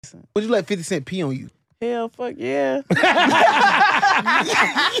Would you let 50 Cent pee on you? Hell, fuck yeah.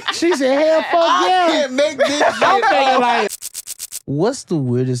 She said, hell, fuck yeah. I can't make this shit I'm thinking up. like, What's the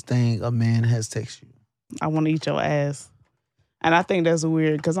weirdest thing a man has texted you? I want to eat your ass. And I think that's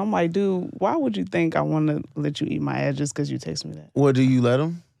weird because I'm like, dude, why would you think I want to let you eat my ass just because you text me that? Or do you let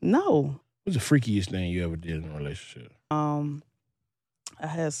him? No. what's the freakiest thing you ever did in a relationship? I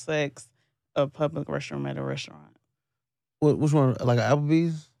had sex a public restroom at a restaurant. Which one? Like an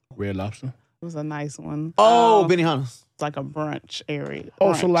Applebee's? Red Lobster? It was a nice one. Oh, Benihana's. It's like a brunch area.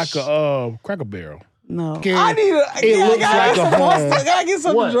 Oh, so Brunch. like a Cracker Barrel. No. I need a. It looks like a home. I gotta get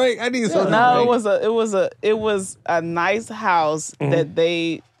something What? to drink. I need something. No, to drink. it was a nice house Mm-hmm. that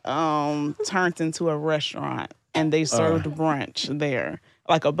they turned into a restaurant and they served brunch there,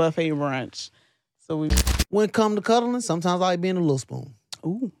 like a buffet brunch. So we When it come to cuddling, sometimes I like being a little spoon.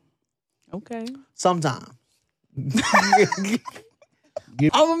 ooh, okay. Sometimes.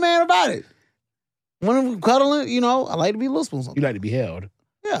 I'm a man about it. When I'm cuddling, you know, I like to be a little spoon You sometimes. like to be held.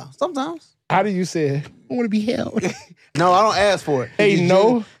 Yeah, sometimes. How do you say, I want to be held? No, I don't ask for it. Hey, It's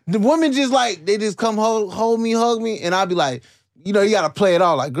no. just- the women just like, they just come hold me, hug me, and I'll be like, you know, you got to play it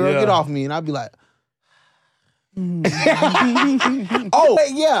all. Like, girl, Yeah. get off me. And I'll be like, oh,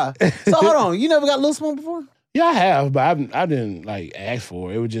 hey, yeah. So hold on. You never got a little spoon before? Yeah, I have, but I didn't like ask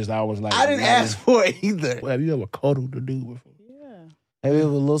for it. It was just, I was like. I didn't ask for it either. Well, have you ever cuddled a dude before? Yeah, Have you ever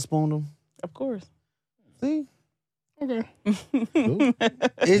little spooned them? of course. See? Okay.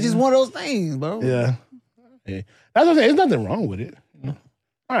 It's just one of those things, bro. Yeah. Yeah. That's what I'm saying. There's nothing wrong with it. You know?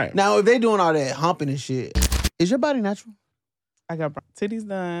 All right. Now, if they doing all that humping and shit, is your body natural? I got titties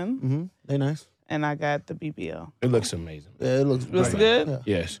done Mm-hmm. They nice. and I got the BBL. It looks amazing. Yeah, it looks Looks great. good? Yeah.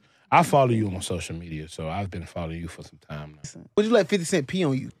 Yes. I follow you on social media, so I've been following you for some time now. Would you let 50 Cent pee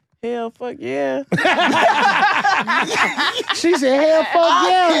on you? Hell, fuck yeah. She said, hell, fuck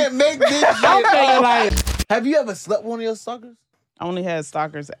yeah. Can't make this shit I'm thinking up. like, Have you ever slept with one of your suckers? I only had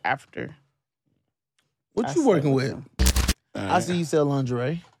stalkers after. What I you working with? slept I see you sell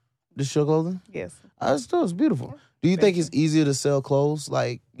lingerie. This your clothing? Yes. It's beautiful. Do you think it's easier to sell clothes,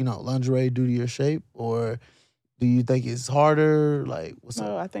 like, you know, lingerie due to your shape? Or do you think it's harder? Like, what's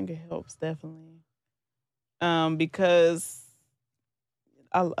No, up? I think it helps definitely. Because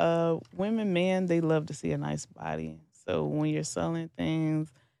women, men, they love to see a nice body. So when you're selling things,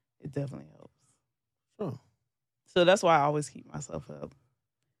 it definitely helps. Sure. So that's why I always keep myself up.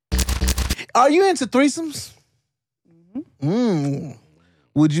 Are you into threesomes? Mm-hmm.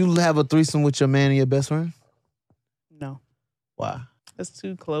 Would you have a threesome with your man and your best friend? No, Why? that's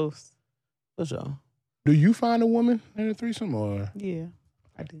too close. For sure. do you find a woman in a threesome or? Yeah,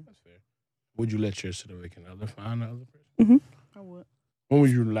 I do. That's fair. Would you let your significant other find the other person? Mm-hmm. I would. When would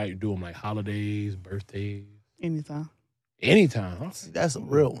you like do them, like holidays, birthdays? Anytime. Anytime, huh? That's a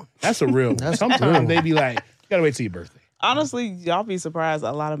real one. That's a real one. That's Sometimes real. they be like, you gotta wait till your birthday. Honestly, y'all be surprised.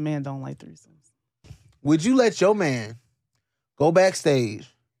 A lot of men don't like threesomes. Would you let your man go backstage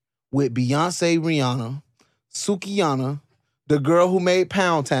with Beyonce, Rihanna, Sukiyana, the girl who made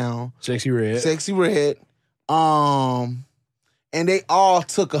Pound Town, Sexy Red. Sexy Red, and they all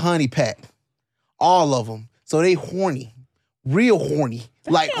took a honey pack, all of them. So they horny, real horny,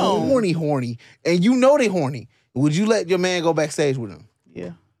 like horny, and you know they horny. Would you let your man go backstage with them?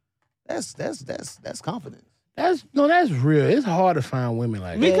 Yeah. That's confidence. That's real. It's hard to find women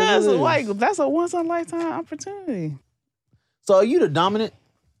like that. Because it is. like that's a once in a lifetime opportunity. So are you the dominant?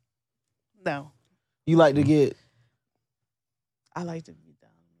 No, You like to get I like to be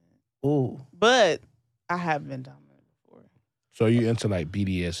dominant, ooh. but I have been dominant before. So you into like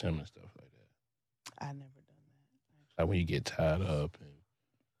BDSM and stuff like that? I never done Like when you get tied up.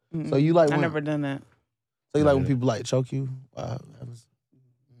 And, that. So you like I when- never done that. So you like when people like choke you? I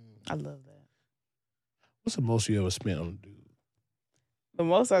love that. what's the most you ever spent on a dude? The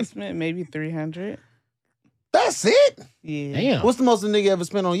most I spent maybe 300. That's it? Yeah, Damn. What's the most a nigga ever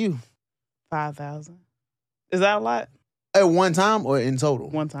spent on you? 5,000. Is that a lot? At one time or in total?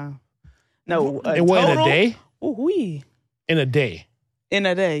 One time. No, It was in a day? Ooh, wee. In a day. In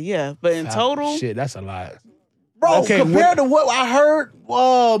a day, yeah. But in total, Shit, that's a lot. Bro, Okay, compared to what I heard,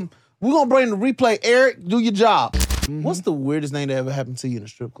 we're gonna bring the replay. Eric, do your job. Mm-hmm. What's the weirdest thing that ever happened to you in a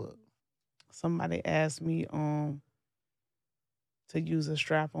strip club? somebody asked me to use a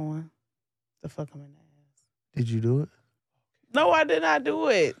strap on to fuck him in the ass. Did you do it? No, I did not do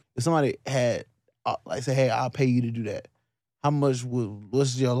it. If somebody had like say, hey, I'll pay you to do that, how much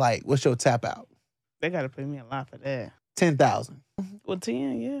what's your tap out? They got to pay me a lot for that. 10,000. Well,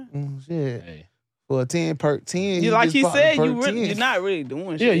 10, yeah. Shit. Hey. For a 10 perk 10. You like just he bought the said, perk 10. you're not really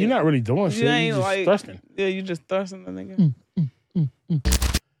doing shit. Yeah, you're not really doing shit. ain't You just like- thrusting. Yeah, you just thrusting the nigga.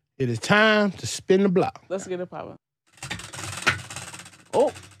 It is time to spin the block. Let's get it poppin'.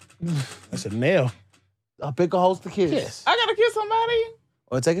 Oh, That's a nail. I'll pick a host to kiss. Yes. I gotta kiss somebody.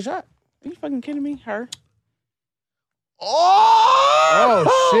 Or take a shot. Are you fucking kidding me? Her.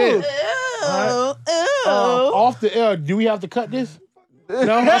 Oh, shit. Ew. Off the air, do we have to cut this?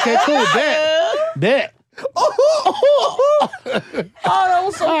 No? Okay, cool. Bet. Oh, that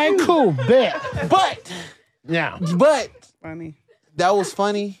was so All right, cute. cool. Bet. But Funny. that was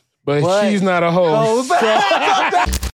funny. But But- she's not a hoe. Oh,